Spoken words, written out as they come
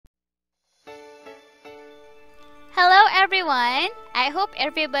everyone! I hope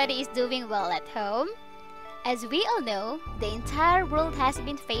everybody is doing well at home. As we all know, the entire world has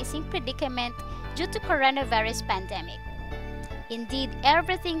been facing predicament due to coronavirus pandemic. Indeed,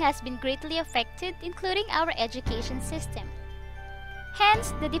 everything has been greatly affected, including our education system.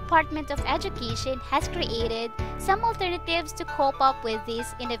 Hence, the Department of Education has created some alternatives to cope up with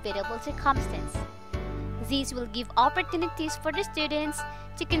this inevitable circumstance. These will give opportunities for the students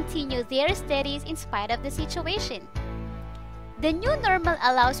to continue their studies in spite of the situation. The new normal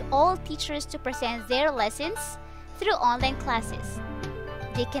allows all teachers to present their lessons through online classes.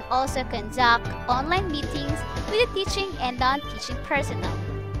 They can also conduct online meetings with the teaching and non-teaching personnel.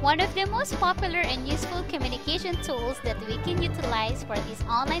 One of the most popular and useful communication tools that we can utilize for these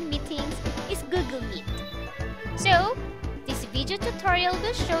online meetings is Google Meet. So, this video tutorial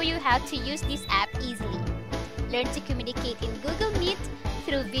will show you how to use this app easily. Learn to communicate in Google Meet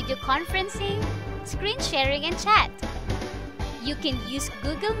through video conferencing, screen sharing, and chat. You can use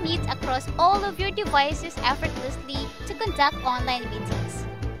Google Meet across all of your devices effortlessly to conduct online meetings.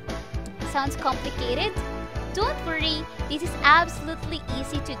 Sounds complicated? Don't worry, this is absolutely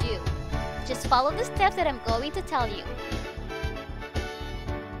easy to do. Just follow the steps that I'm going to tell you.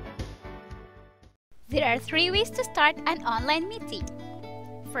 There are 3 ways to start an online meeting.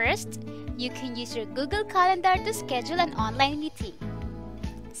 First, you can use your Google Calendar to schedule an online meeting.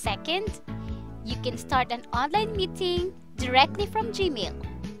 Second, you can start an online meeting directly from Gmail.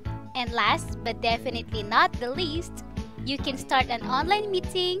 And last but definitely not the least, you can start an online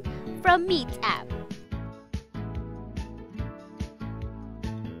meeting from Meet app.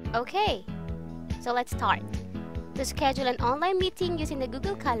 Okay, so let's start. To schedule an online meeting using the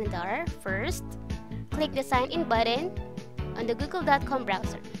Google Calendar, first, click the Sign In button on the google.com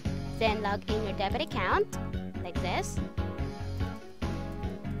browser. Then log in your debit account, like this.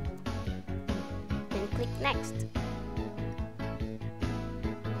 Then click Next.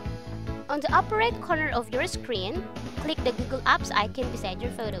 On the upper right corner of your screen, click the Google Apps icon beside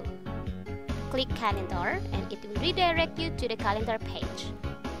your photo. Click Calendar and it will redirect you to the calendar page.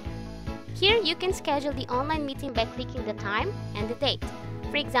 Here you can schedule the online meeting by clicking the time and the date.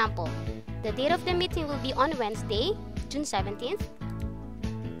 For example, the date of the meeting will be on Wednesday, June 17th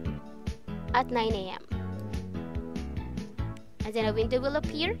at 9 a.m. And then a window will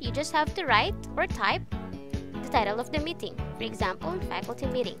appear. You just have to write or type the title of the meeting. For example, faculty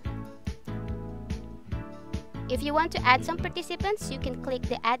meeting. If you want to add some participants, you can click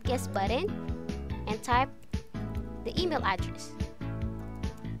the Add Guest button and type the email address.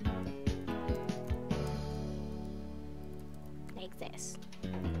 Like this.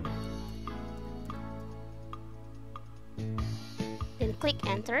 Then click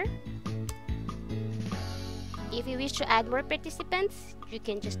Enter. If you wish to add more participants, you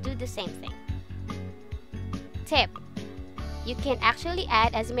can just do the same thing. Tip: you can actually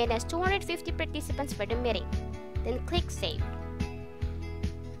add as many as 250 participants for the meeting. Then click Save.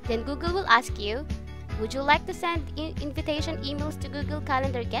 Then Google will ask you, would you like to send invitation emails to Google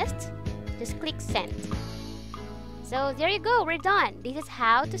Calendar guests? Just click Send. So there you go, we're done. This is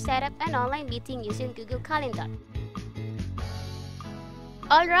how to set up an online meeting using Google Calendar.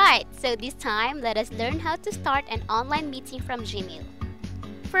 Alright, so this time let us learn how to start an online meeting from Gmail.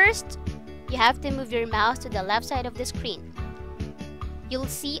 First, you have to move your mouse to the left side of the screen. You'll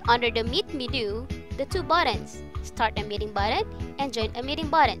see under the Meet menu the 2 buttons, Start a Meeting button and Join a Meeting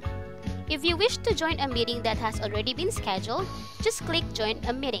button. If you wish to join a meeting that has already been scheduled, just click Join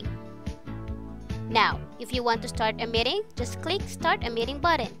a Meeting. Now, if you want to start a meeting, just click Start a Meeting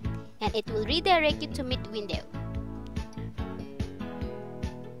button and it will redirect you to Meet window.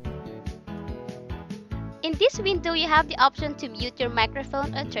 In this window, you have the option to mute your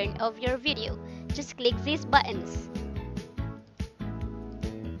microphone or turn off your video. Just click these buttons.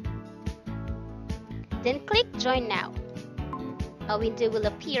 Then click Join Now. A window will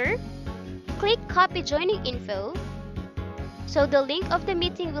appear. Click Copy Joining Info. So the link of the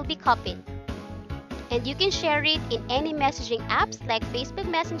meeting will be copied. And you can share it in any messaging apps like Facebook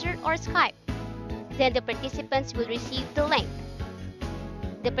Messenger or Skype. Then the participants will receive the link.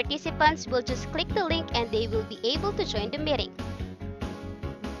 The participants will just click the link and they will be able to join the meeting.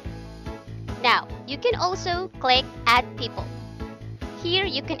 Now, you can also click Add People. Here,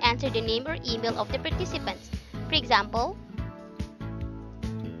 you can enter the name or email of the participants. For example,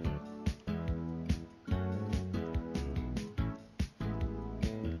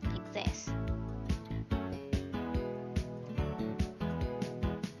 like this.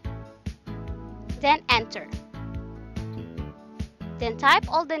 Then enter. Then type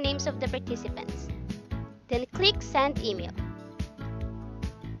all the names of the participants. Then click Send Email.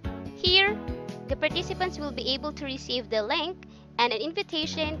 Here, the participants will be able to receive the link and an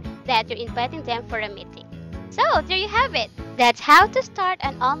invitation that you're inviting them for a meeting. So, there you have it. That's how to start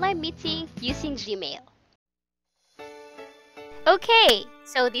an online meeting using Gmail. Okay,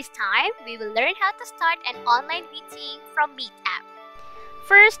 so this time we will learn how to start an online meeting from Meet app.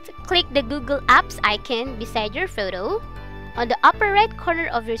 First, click the Google Apps icon beside your photo on the upper right corner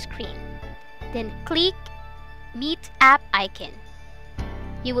of your screen. Then click Meet app icon.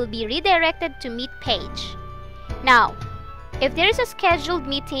 You will be redirected to Meet page. Now, if there is a scheduled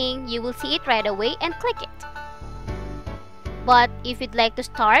meeting, you will see it right away and click it. But if you'd like to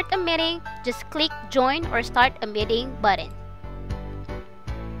start a meeting, just click Join or Start a Meeting button.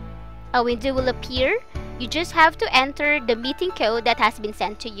 A window will appear. You just have to enter the meeting code that has been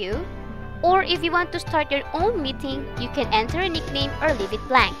sent to you. Or if you want to start your own meeting, you can enter a nickname or leave it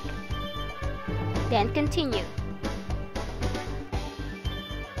blank. Then continue.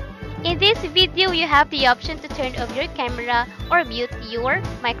 In this video, you have the option to turn off your camera or mute your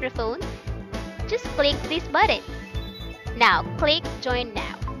microphone. Just click this button. Now, click Join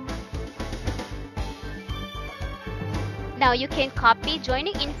Now. Now you can copy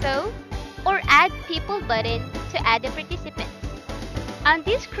joining info or add people button to add the participants. On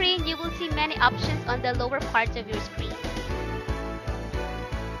this screen, you will see many options on the lower part of your screen.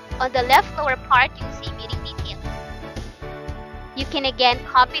 On the left lower part, you'll see meeting details. You can again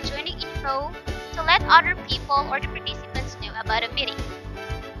copy joining info to let other people or the participants know about a meeting.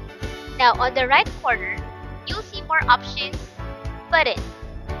 Now on the right corner, you'll see more options button.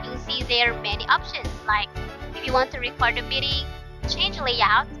 You'll see there are many options like if you want to record a meeting, change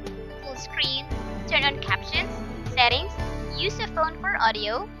layout, full screen, turn on captions, settings, use a phone for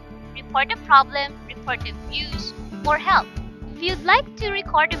audio, report a problem, report abuse, or help. If you'd like to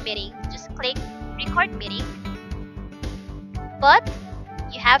record a meeting, just click Record Meeting. But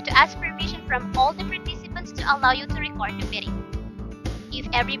you have to ask permission from all the participants to allow you to record the meeting. If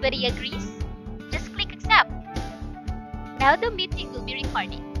everybody agrees, just click Accept. Now the meeting will be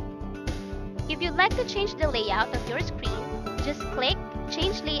recorded. If you'd like to change the layout of your screen, just click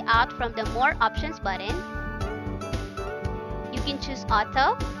Change Layout from the More Options button. You can choose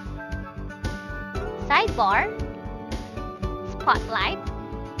Auto, Sidebar, Spotlight,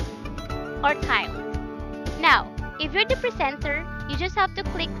 or Tile. Now, if you're the presenter, you just have to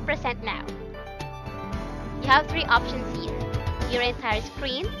click Present Now. You have three options here: your entire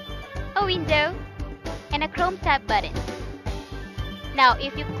screen, a window, and a Chrome tab button. Now,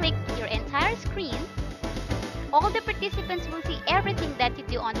 if you click your entire screen, all the participants will see everything that you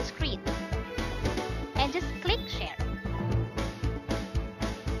do on the screen. And just click Share.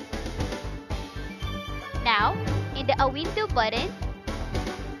 Now, in the A Window button,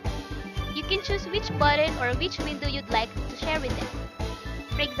 you can choose which button or which window you'd like to share with them.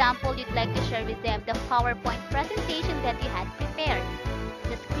 For example, you'd like to share with them the PowerPoint presentation that you had prepared.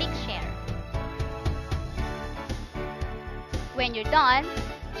 Just click Share. When you're done,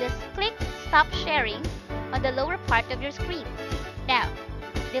 just click Stop Sharing on the lower part of your screen. Now,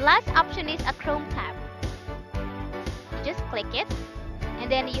 the last option is a Chrome tab. You just click it,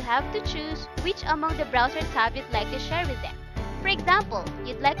 and then you have to choose which among the browser tabs you'd like to share with them. For example,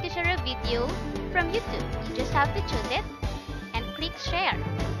 you'd like to share a video from YouTube. You just have to choose it and click Share.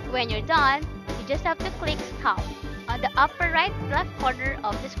 When you're done, you just have to click Stop on the upper right left corner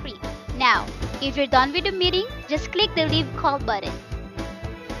of the screen. Now, if you're done with the meeting, just click the Leave Call button.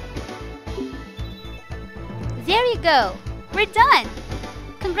 There you go! We're done!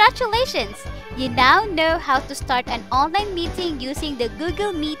 Congratulations! You now know how to start an online meeting using the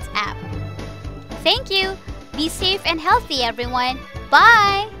Google Meet app. Thank you! Be safe and healthy, everyone!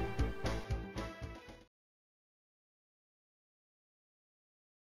 Bye!